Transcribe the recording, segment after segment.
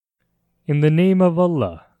In the name of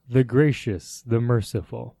Allah, the Gracious, the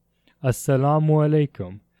Merciful. Assalamu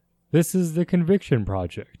alaikum. This is The Conviction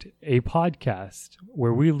Project, a podcast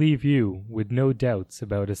where we leave you with no doubts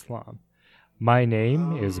about Islam. My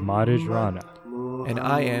name is Maarij Farhan. And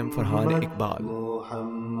I am Farhan Iqbal.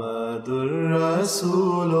 Muhammadur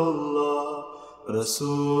Rasulullah,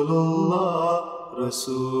 Rasulullah,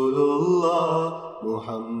 Rasulullah,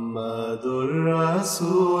 Muhammadur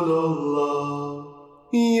Rasulullah.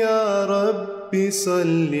 Ya Rabbi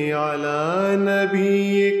salli ala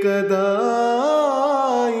nabiyyika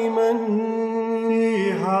daiman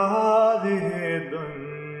fi hadhihi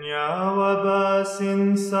dunya wa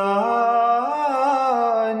basin sani.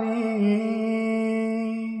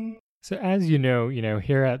 So as you know,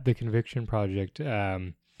 here at The Conviction Project,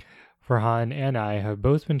 Farhan and I have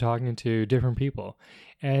both been talking to different people.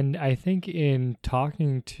 And I think in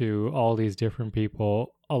talking to all these different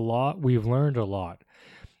people, we've learned a lot.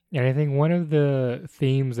 And I think one of the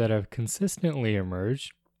themes that have consistently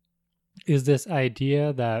emerged is this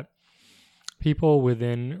idea that people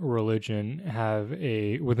within religion or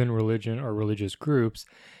religious groups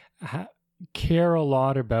care a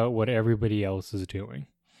lot about what everybody else is doing.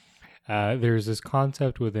 There's this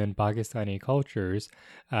concept within Pakistani cultures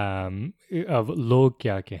of log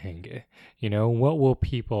kya kahengey, what will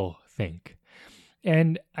people think?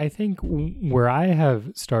 And I think where I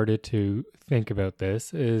have started to think about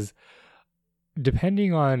this is,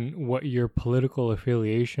 depending on what your political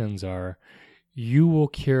affiliations are, you will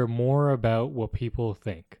care more about what people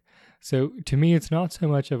think. So to me, it's not so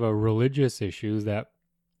much of a religious issue that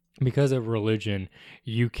because of religion,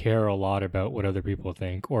 you care a lot about what other people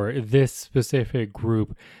think, or this specific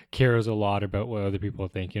group cares a lot about what other people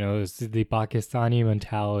think. It's the Pakistani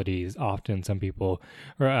mentality is often some people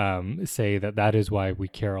say that is why we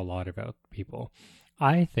care a lot about people.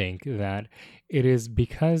 I think that it is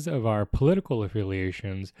because of our political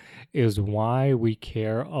affiliations is why we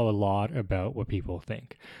care a lot about what people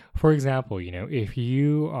think. For example, if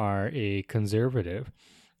you are a conservative,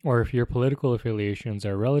 or if your political affiliations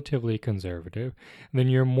are relatively conservative, then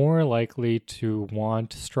you're more likely to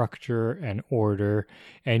want structure and order,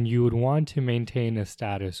 and you would want to maintain a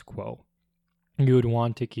status quo. You would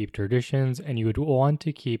want to keep traditions, and you would want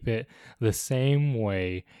to keep it the same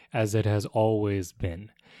way as it has always been.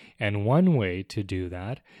 And one way to do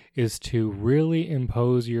that is to really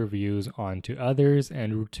impose your views onto others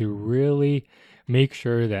and to really make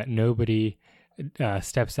sure that nobody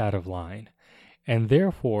steps out of line. And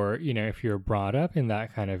therefore, if you're brought up in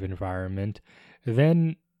that kind of environment,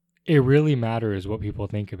 then it really matters what people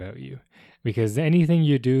think about you. Because anything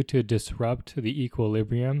you do to disrupt the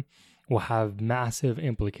equilibrium will have massive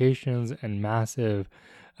implications and massive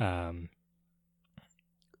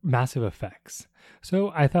effects.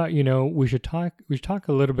 So I thought, we should talk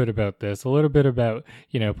a little bit about this, a little bit about,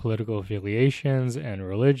 political affiliations and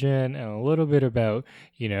religion, and a little bit about,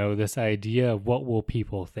 this idea of what will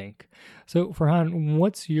people think. So Farhan,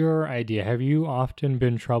 what's your idea? Have you often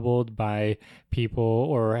been troubled by people,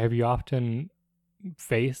 or have you often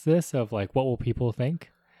faced this of like, what will people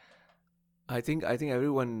think? I think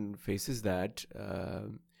everyone faces that.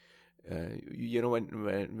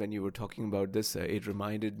 When you were talking about this, it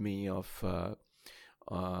reminded me of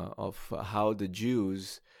how the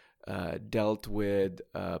Jews dealt with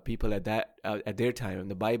people at their time.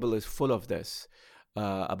 And the Bible is full of this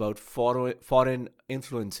about foreign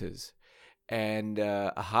influences, and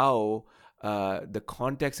how the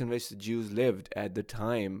context in which the Jews lived at the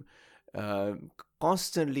time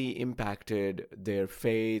constantly impacted their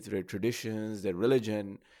faith, their traditions, their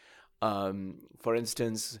religion. For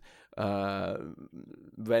instance,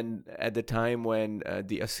 when at the time when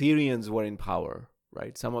the Assyrians were in power,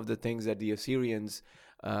 right? Some of the things that the Assyrians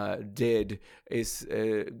did is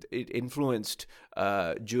it influenced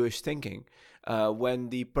Jewish thinking. When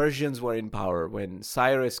the Persians were in power, when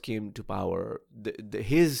Cyrus came to power,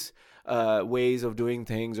 his ways of doing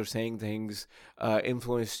things or saying things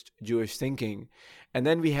influenced Jewish thinking. And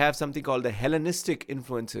then we have something called the Hellenistic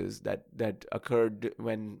influences that occurred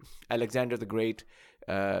when Alexander the Great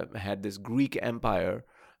had this Greek empire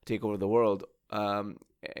take over the world. The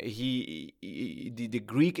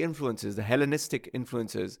Greek influences, the Hellenistic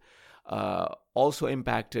influences, also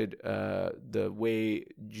impacted the way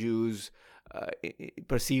Jews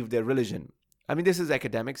perceive their religion. I mean, this is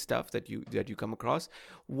academic stuff that you come across.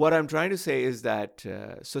 What I'm trying to say is that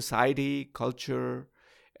society, culture,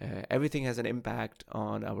 everything has an impact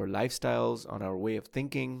on our lifestyles, on our way of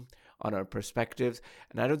thinking, on our perspectives.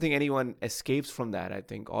 And I don't think anyone escapes from that. I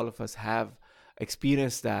think all of us have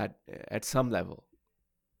experienced that at some level.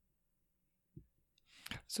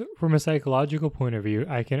 So, from a psychological point of view,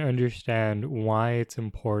 I can understand why it's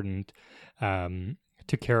important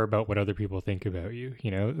to care about what other people think about you.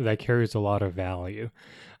 That carries a lot of value.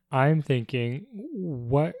 I'm thinking, a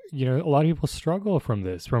lot of people struggle from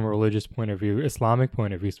this, from a religious point of view, Islamic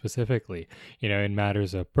point of view specifically, in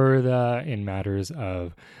matters of birtha, in matters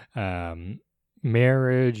of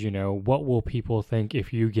marriage. What will people think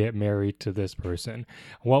if you get married to this person?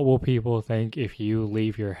 What will people think if you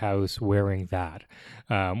leave your house wearing that?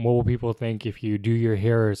 What will people think if you do your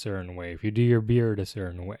hair a certain way, if you do your beard a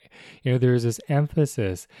certain way? There's this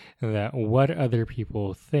emphasis that what other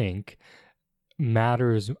people think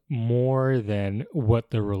matters more than what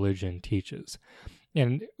the religion teaches.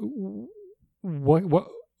 And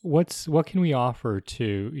what can we offer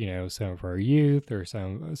to some of our youth or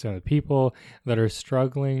some of the people that are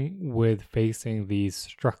struggling with facing these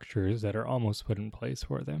structures that are almost put in place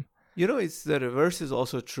for them? It's the reverse is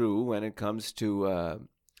also true when it comes to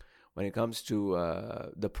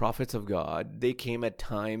the prophets of God. They came at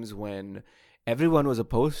times when everyone was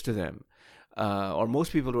opposed to them, or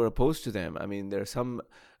most people were opposed to them. I mean, there are some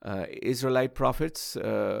Israelite prophets,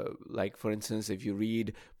 like for instance, if you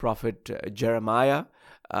read Prophet Jeremiah,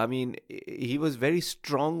 I mean, he was very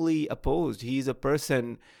strongly opposed. He's a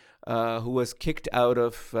person who was kicked out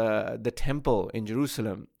of the temple in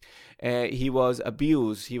Jerusalem. He was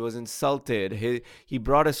abused. He was insulted. He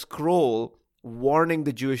brought a scroll warning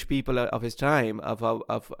the Jewish people of his time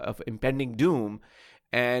of impending doom.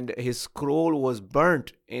 And his scroll was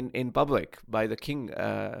burnt in public by the king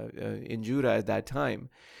in Judah at that time.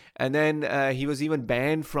 And then he was even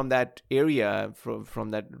banned from that area, from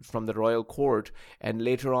the royal court. And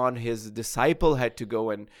later on, his disciple had to go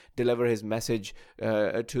and deliver his message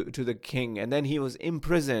to the king. And then he was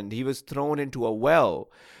imprisoned. He was thrown into a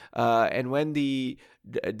well. And when the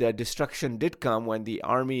destruction did come, when the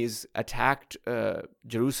armies attacked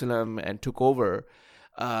Jerusalem and took over,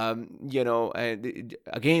 again,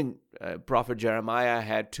 Prophet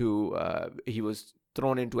Jeremiah he was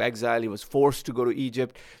thrown into exile. He was forced to go to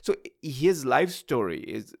Egypt. So his life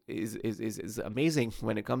story is amazing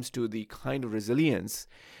when it comes to the kind of resilience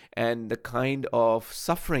and the kind of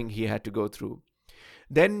suffering he had to go through.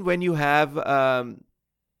 Then when you have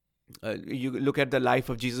you look at the life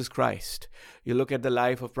of Jesus Christ, you look at the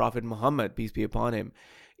life of Prophet Muhammad, peace be upon him,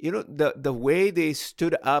 the way they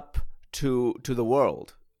stood up to the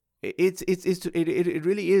world, it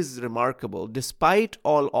really is remarkable. Despite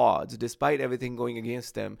all odds, despite everything going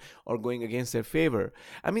against them or going against their favor.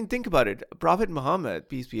 I mean, think about it. Prophet Muhammad,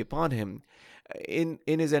 peace be upon him, in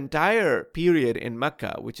his entire period in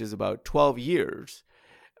Mecca, which is about 12 years,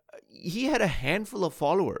 he had a handful of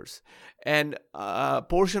followers, and a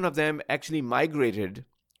portion of them actually migrated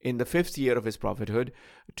in the 5th year of his prophethood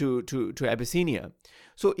to Abyssinia.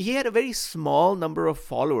 So he had a very small number of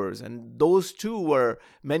followers, and those too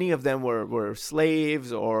many of them were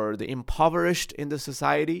slaves or the impoverished in the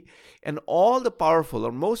society, and all the powerful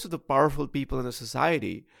or most of the powerful people in the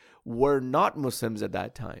society were not Muslims at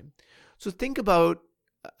that time. So think about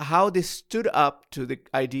how they stood up to the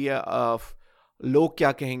idea of log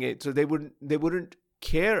kya kahengey. So they wouldn't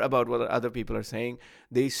care about what other people are saying.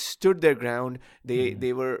 They stood their ground. They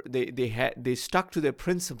stuck to their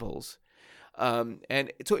principles.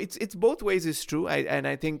 And so it's both ways is true.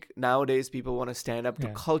 I think nowadays people want to stand up to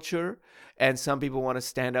culture, and some people want to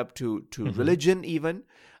stand up to religion even.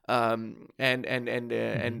 And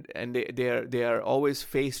they are always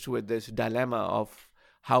faced with this dilemma of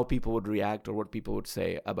how people would react or what people would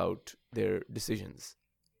say about their decisions.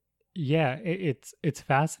 Yeah, it's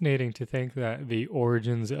fascinating to think that the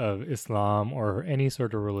origins of Islam or any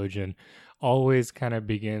sort of religion always kind of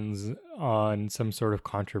begins on some sort of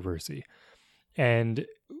controversy. And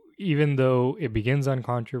even though it begins on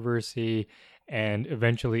controversy and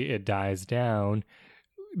eventually it dies down,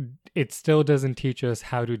 it still doesn't teach us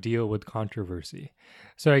how to deal with controversy.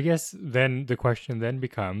 So I guess then the question then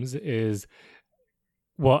becomes two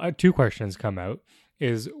questions come out.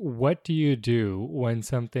 Is what do you do when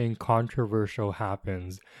something controversial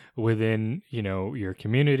happens within, your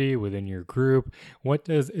community, within your group? What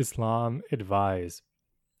does Islam advise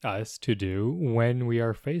us to do when we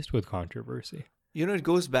are faced with controversy? It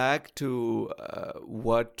goes back to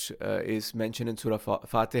what is mentioned in Surah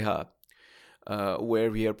Fatiha, where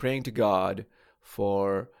we are praying to God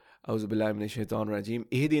for A'udhu billahi minash shaitanir rajim,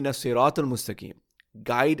 Ihdina siratal mustaqim,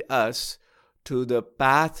 guide us to the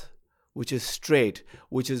path which is straight,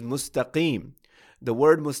 which is mustaqim. The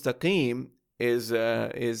word mustaqim is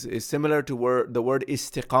similar to the word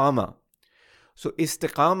istiqama. So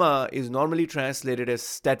istiqama is normally translated as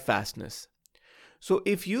steadfastness. So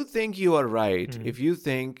if you think you are right, if you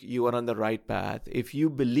think you are on the right path, if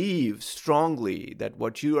you believe strongly that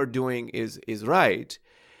what you are doing is right,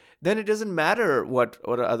 then it doesn't matter what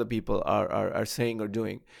other people are saying or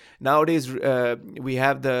doing. Nowadays, we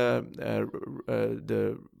have the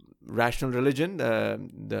Rational Religion,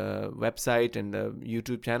 the website and the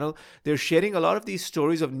YouTube channel. They're sharing a lot of these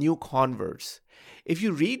stories of new converts. If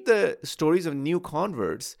you read the stories of new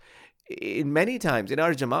converts, in many times in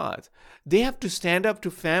our Jamaat, they have to stand up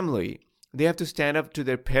to family. They have to stand up to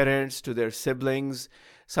their parents, to their siblings.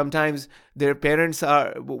 Sometimes their parents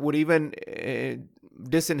would even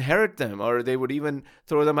disinherit them, or they would even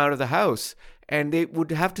throw them out of the house. And they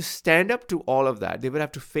would have to stand up to all of that. They would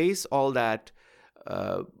have to face all that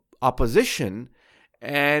opposition,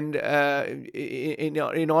 and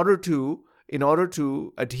in order to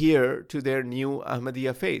adhere to their new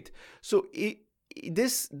Ahmadiyya faith. So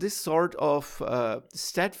this sort of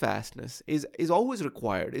steadfastness is always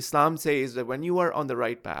required. Islam says that when you are on the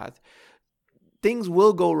right path, things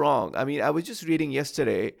will go wrong. I mean, I was just reading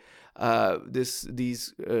yesterday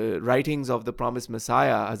these writings of the promised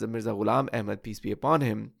Messiah, Hazrat Mirza Ghulam Ahmad, peace be upon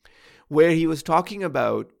him, where he was talking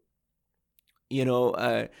about,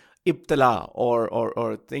 ibtala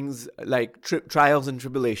or things like trials and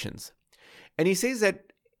tribulations. And he says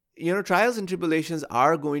that, trials and tribulations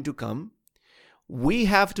are going to come. We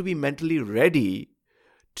have to be mentally ready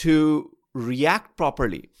to react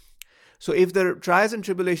properly. So if the trials and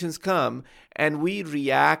tribulations come and we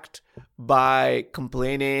react by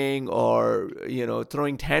complaining or,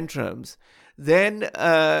 throwing tantrums, then,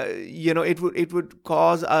 it would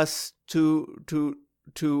cause us to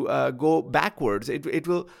go backwards. It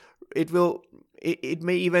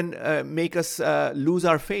may even make us lose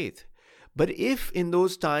our faith. But if in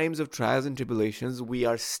those times of trials and tribulations we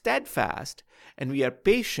are steadfast and we are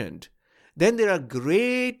patient, then there are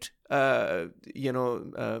great, there's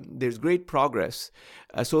great progress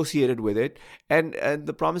associated with it. And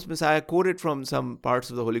the promised Messiah quoted from some parts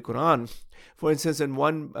of the Holy Quran. For instance, in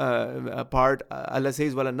one part, Allah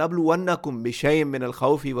says, وَلَنَبْلُوَنَّكُمْ بِشَيْءٍ مِّنَ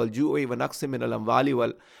الْخَوْفِ وَالْجُوعِ وَنَقْصٍ مِّنَ الْأَمْوَالِ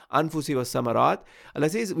وَالْأَنفُسِ وَالثَّمَرَاتِ. Allah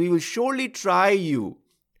says, we will surely try you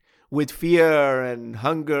with fear and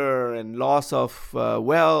hunger and loss of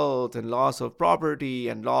wealth and loss of property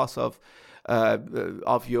and loss of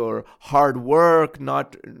your hard work,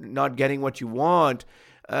 not getting what you want.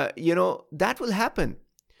 That will happen.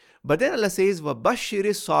 But then Allah says, وَبَشِّرِ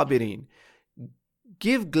الصَّابِرِينَ.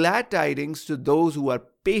 Give glad tidings to those who are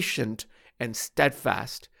patient and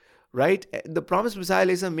steadfast. Right? The promised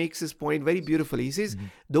Messiah makes this point very beautifully. He says,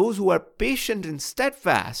 those who are patient and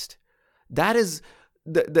steadfast, that is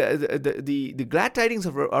the glad tidings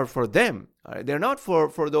are for them. They're not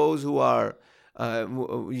for those who are,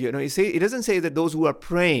 it doesn't say that those who are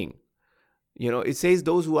praying. It says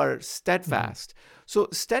those who are steadfast. So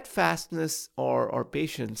steadfastness or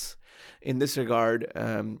patience in this regard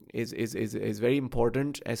is very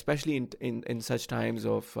important, especially in such times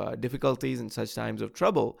of difficulties and such times of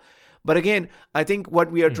trouble. But again, I think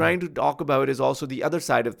what we are trying to talk about is also the other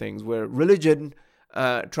side of things, where religion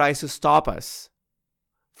tries to stop us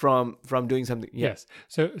from doing something. Yes.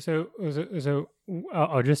 So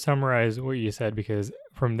I'll just summarize what you said, because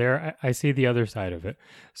from there I see the other side of it.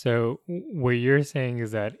 So what you're saying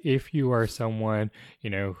is that if you are someone,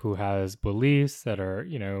 who has beliefs that are,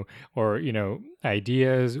 or,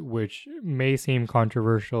 ideas which may seem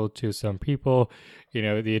controversial to some people,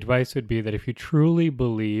 the advice would be that if you truly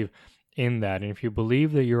believe in that, and if you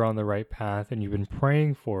believe that you're on the right path and you've been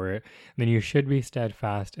praying for it, then you should be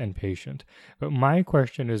steadfast and patient. But my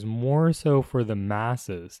question is more so for the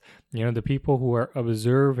masses, the people who are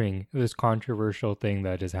observing this controversial thing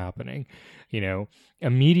that is happening.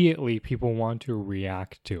 Immediately people want to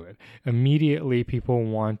react to it. Immediately people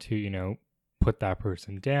want to, put that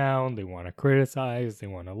person down. They want to criticize, they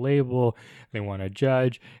want to label, they want to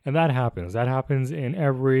judge. And that happens. That happens in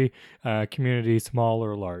every community, small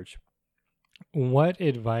or large. What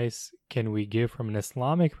advice can we give from an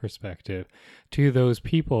Islamic perspective to those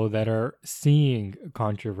people that are seeing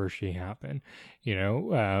controversy happen?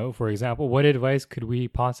 For example, what advice could we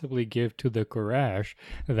possibly give to the Quraysh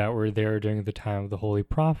that were there during the time of the Holy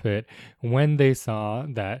Prophet, when they saw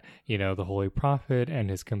that, the Holy Prophet and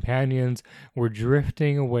his companions were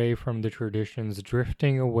drifting away from the traditions,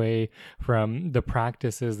 drifting away from the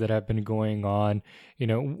practices that have been going on?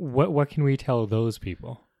 What can we tell those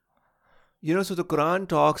people? So the Quran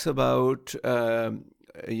talks about,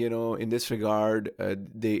 in this regard,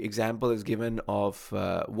 the example is given of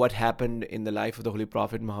what happened in the life of the Holy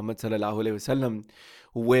Prophet Muhammad sallallahu alaihi wasallam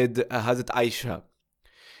with Hazrat Aisha.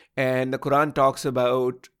 And the Quran talks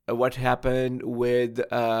about what happened with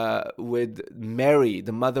Mary,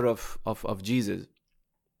 the mother of Jesus.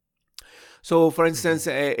 So, for instance,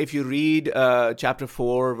 if you read chapter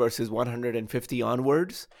 4, verses 150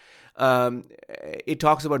 onwards, it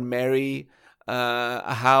talks about Mary,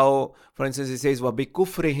 how, for instance, it says,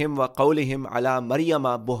 وَبِكُفْرِهِمْ وَقَوْلِهِمْ عَلَى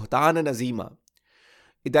مَرْيَمَ بُهْتَانًا عَظِيمًا.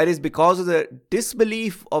 That is because of the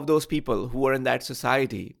disbelief of those people who were in that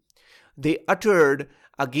society. They uttered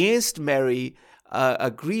against Mary a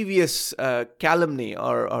grievous calumny,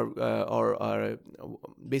 or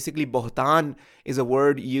basically bohtan is a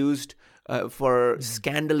word used for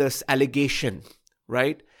scandalous allegation,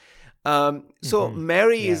 right? So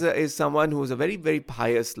Mary is someone who is a very, very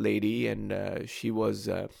pious lady, and she was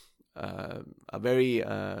a very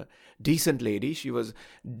decent lady. She was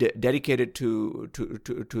dedicated to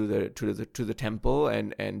the temple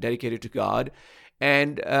and dedicated to God,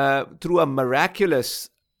 and through a miraculous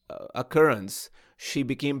occurrence, she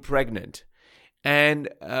became pregnant, and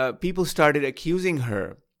people started accusing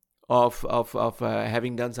her of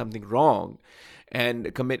having done something wrong and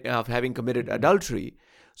of having committed adultery.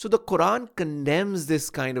 So the Quran condemns this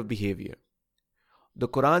kind of behavior. The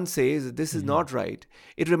Quran says this is not right.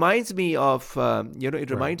 It reminds me of Hazrat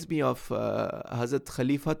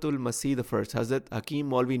Khalifatul Masih the first, Hazrat Hakim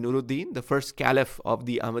Maulvi Nuruddin, the first caliph of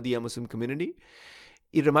the Ahmadiyya Muslim community.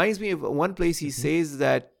 It reminds me of one place he says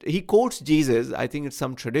that he quotes Jesus. I think it's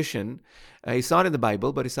some tradition. It's not in the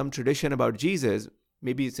Bible, but it's some tradition about Jesus.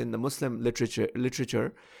 Maybe it's in the Muslim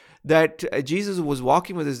literature that Jesus was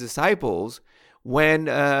walking with his disciples when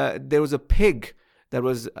there was a pig that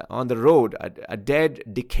was on the road, a dead,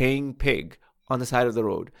 decaying pig on the side of the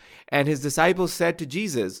road. And his disciples said to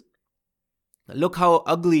Jesus, "Look how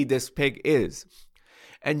ugly this pig is."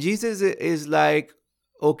 And Jesus is like,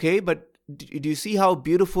 "Okay, but do you see how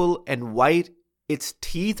beautiful and white its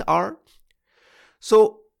teeth are?"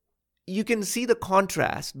 So you can see the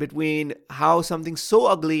contrast between how something so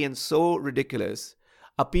ugly and so ridiculous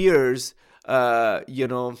appears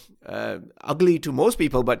ugly to most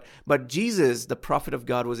people, but Jesus, the prophet of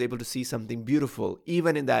God, was able to see something beautiful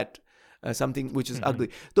even in that something which is ugly.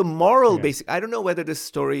 The moral basic, I don't know whether this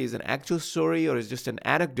story is an actual story or is just an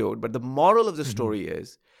anecdote, but the moral of the story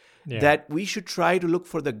is that we should try to look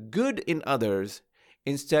for the good in others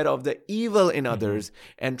instead of the evil in others,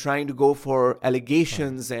 and trying to go for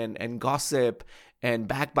allegations and gossip and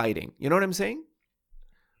backbiting. You know what I'm saying?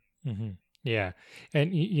 Yeah.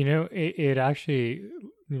 And, it actually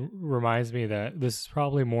reminds me that this is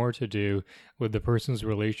probably more to do with the person's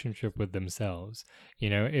relationship with themselves.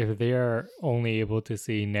 If they are only able to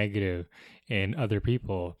see negative in other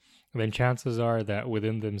people, then chances are that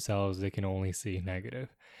within themselves, they can only see negative.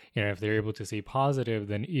 If they're able to see positive,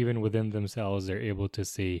 then even within themselves, they're able to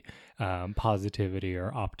see positivity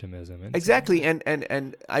or optimism. Exactly, and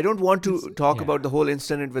I don't want to talk about the whole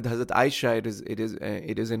incident with Hazrat Aisha. It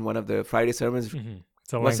is in one of the Friday sermons.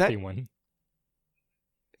 It's a lengthy one.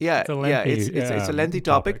 Yeah, it's a lengthy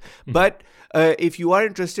topic. But if you are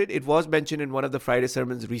interested, it was mentioned in one of the Friday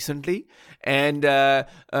sermons recently, and you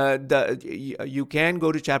can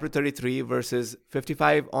go to chapter 33, verses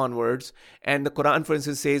 55 onwards. And the Quran, for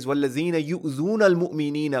instance, says, "وَالَّذِينَ يُؤْذُونَ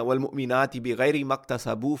الْمُؤْمِنِينَ وَالْمُؤْمِنَاتِ بِغَيْرِ مَا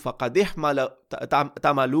اكْتَسَبُوا فَقَدِ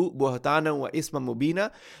احْتَمَلُوا بُهْتَانًا وَإِثْمًا مُبِينًا."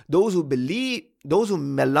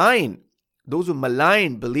 Those who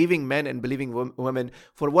malign believing men and believing women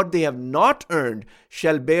for what they have not earned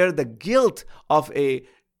shall bear the guilt of a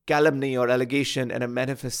calumny or allegation and a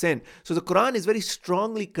manifest sin. So the Quran is very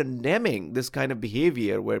strongly condemning this kind of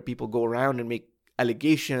behavior where people go around and make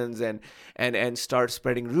allegations and start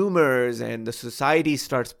spreading rumors, and the society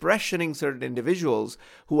starts pressuring certain individuals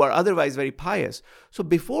who are otherwise very pious. So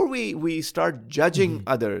before we start judging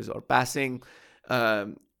others or passing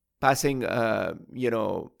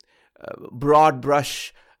broad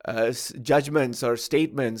brush judgments or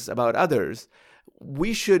statements about others,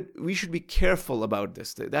 we should be careful about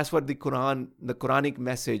this. That's what the Quranic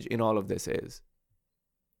message in all of this is.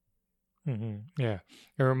 Yeah,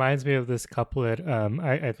 it reminds me of this couplet.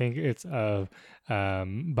 I think it's of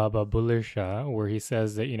Baba Buller Shah, where he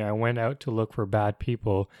says that I went out to look for bad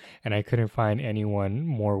people and I couldn't find anyone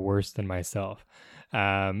more worse than myself.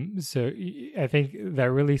 So I think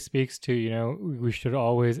that really speaks to, we should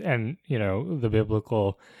always, and, the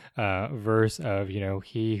biblical verse of,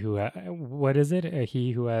 he who, what is it?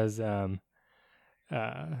 He who has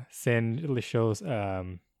sinned shows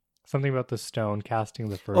something about the stone casting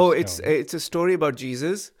the first stone. It's a story about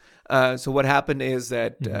Jesus. So what happened is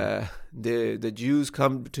that the Jews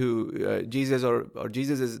come to Jesus, or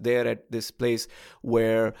Jesus is there at this place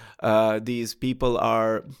where these people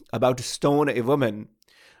are about to stone a woman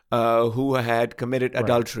who had committed Right.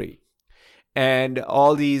 adultery. And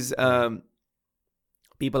all these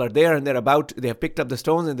people are there, and they have picked up the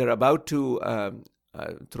stones, and they're about to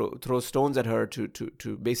throw stones at her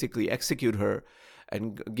to basically execute her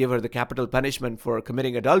and give her the capital punishment for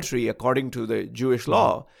committing adultery according to the Jewish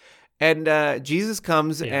law. And Jesus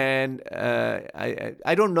comes, and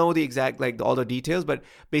I don't know the exact, like, all the details, but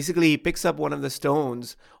basically he picks up one of the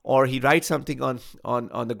stones, or he writes something on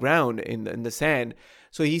the ground in the sand.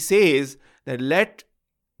 So he says that let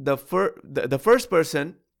the first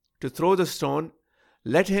person to throw the stone,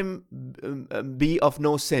 let him be of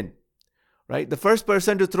no sin. Right? The first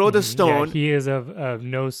person to throw the stone. Yeah, he is of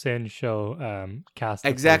no sin shall cast the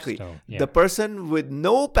exactly. first stone. The person with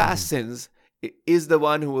no past sins is the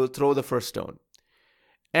one who will throw the first stone.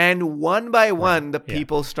 And one by one, the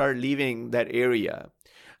people start leaving that area.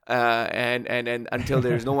 And until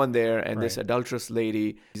there's no one there, and this adulterous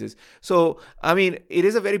lady. So, I mean, it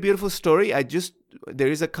is a very beautiful story.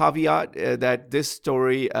 There is a caveat that this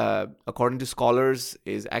story, according to scholars,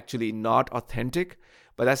 is actually not authentic.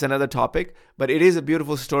 But that's another topic. But it is a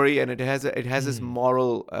beautiful story, and it has this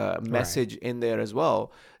moral message in there as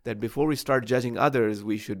well, that before we start judging others,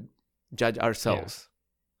 we should judge ourselves.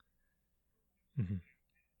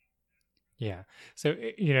 Yeah. So,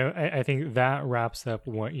 I think that wraps up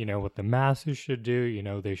what the masses should do.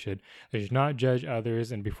 They should not judge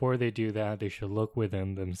others. And before they do that, they should look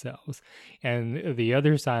within themselves. And the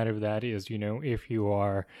other side of that is, if you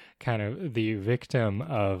are kind of the victim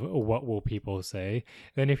of what will people say,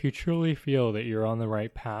 then if you truly feel that you're on the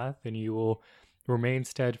right path, then you will remain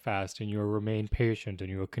steadfast, and you will remain patient, and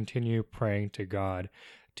you will continue praying to God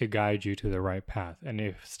to guide you to the right path. And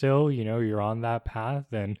if still, you're on that path,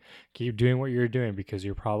 then keep doing what you're doing, because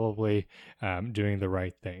you're probably doing the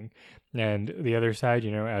right thing. And the other side,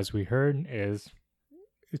 as we heard, is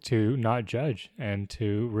to not judge and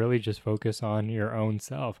to really just focus on your own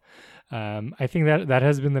self. I think that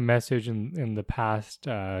has been the message in the past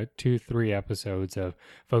 2-3 episodes, of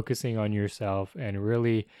focusing on yourself, and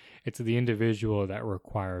really it's the individual that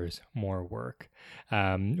requires more work.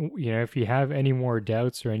 If you have any more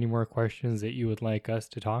doubts or any more questions that you would like us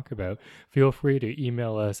to talk about, feel free to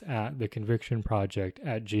email us at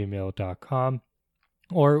theconvictionproject@gmail.com.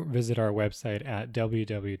 or visit our website at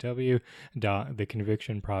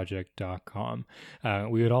www.theconvictionproject.com.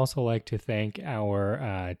 We would also like to thank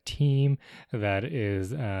our team that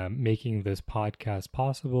is making this podcast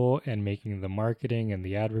possible, and making the marketing and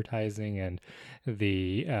the advertising and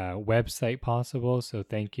the website possible. So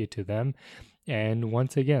thank you to them. And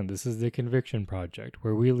once again, this is The Conviction Project,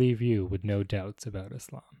 where we leave you with no doubts about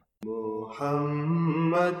Islam.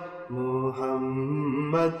 Muhammad,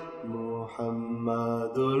 Muhammad,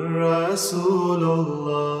 Muhammadur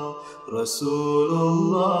Rasulullah,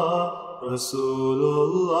 Rasulullah,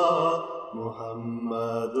 Rasulullah,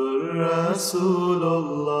 Muhammadur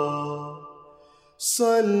Rasulullah.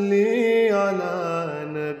 Salli ala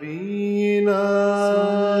nabiyyina,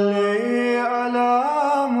 Salli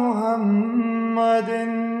ala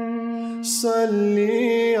Muhammadin,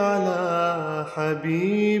 Salli ala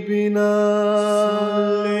habibina,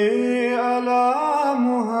 Salli ala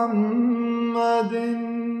Muhammad.